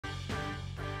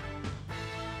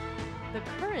The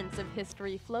currents of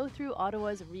history flow through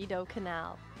Ottawa's Rideau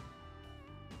Canal.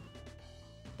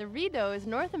 The Rideau is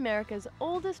North America's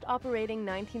oldest operating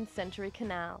 19th century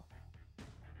canal.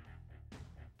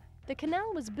 The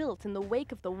canal was built in the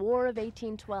wake of the War of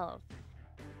 1812.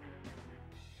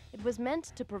 It was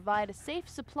meant to provide a safe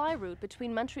supply route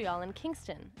between Montreal and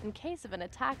Kingston in case of an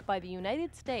attack by the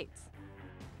United States.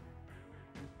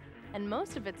 And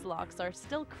most of its locks are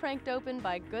still cranked open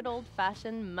by good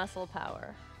old-fashioned muscle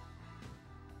power.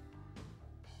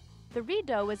 The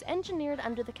Rideau was engineered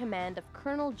under the command of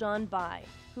Colonel John By,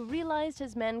 who realized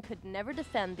his men could never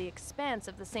defend the expanse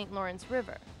of the St. Lawrence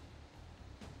River.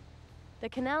 The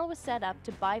canal was set up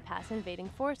to bypass invading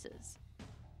forces.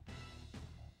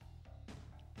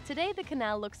 Today, the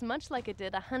canal looks much like it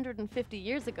did 150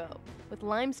 years ago, with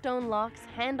limestone locks,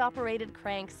 hand-operated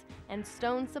cranks, and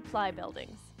stone supply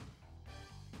buildings.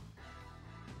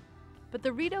 But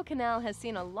the Rideau Canal has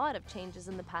seen a lot of changes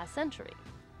in the past century.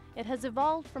 It has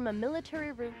evolved from a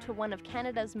military route to one of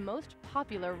Canada's most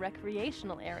popular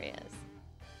recreational areas.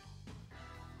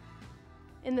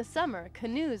 In the summer,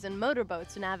 canoes and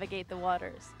motorboats navigate the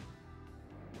waters.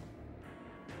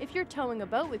 If you're towing a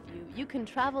boat with you, you can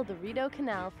travel the Rideau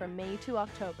Canal from May to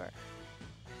October.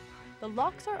 The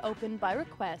locks are open by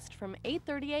request from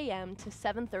 8:30 a.m. to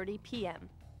 7:30 p.m.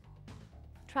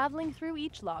 Traveling through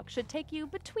each lock should take you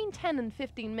between 10 and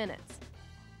 15 minutes.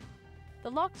 The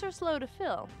locks are slow to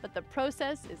fill, but the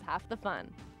process is half the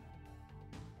fun.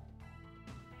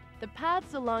 The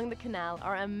paths along the canal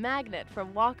are a magnet for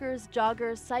walkers,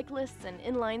 joggers, cyclists, and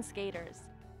inline skaters.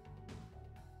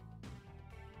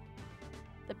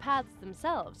 The paths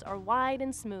themselves are wide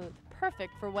and smooth,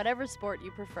 perfect for whatever sport you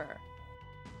prefer.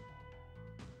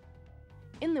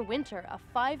 In the winter, a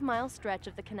 5-mile stretch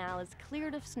of the canal is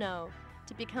cleared of snow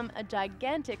to become a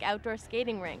gigantic outdoor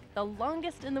skating rink, the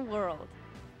longest in the world.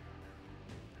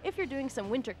 If you're doing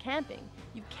some winter camping,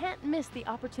 you can't miss the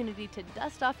opportunity to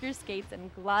dust off your skates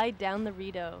and glide down the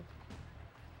Rideau.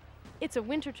 It's a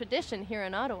winter tradition here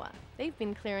in Ottawa. They've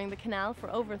been clearing the canal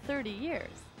for over 30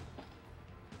 years.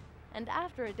 And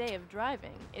after a day of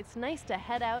driving, it's nice to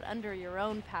head out under your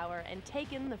own power and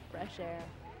take in the fresh air.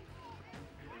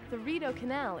 The Rideau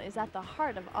Canal is at the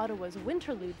heart of Ottawa's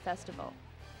Winterlude Festival.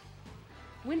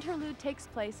 Winterlude takes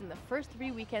place in the first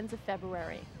 3 weekends of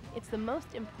February. It's the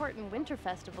most important winter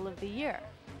festival of the year.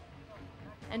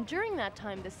 And during that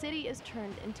time, the city is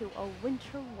turned into a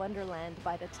winter wonderland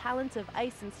by the talents of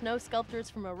ice and snow sculptors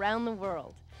from around the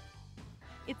world.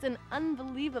 It's an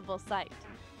unbelievable sight.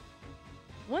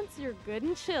 Once you're good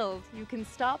and chilled, you can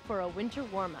stop for a winter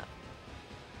warm-up.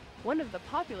 One of the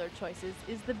popular choices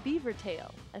is the beaver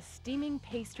tail, a steaming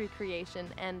pastry creation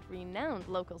and renowned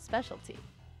local specialty.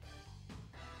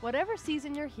 Whatever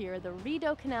season you're here, the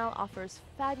Rideau Canal offers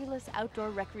fabulous outdoor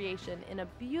recreation in a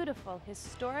beautiful,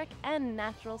 historic, and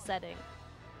natural setting.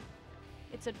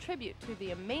 It's a tribute to the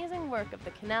amazing work of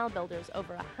the canal builders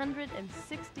over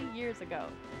 160 years ago.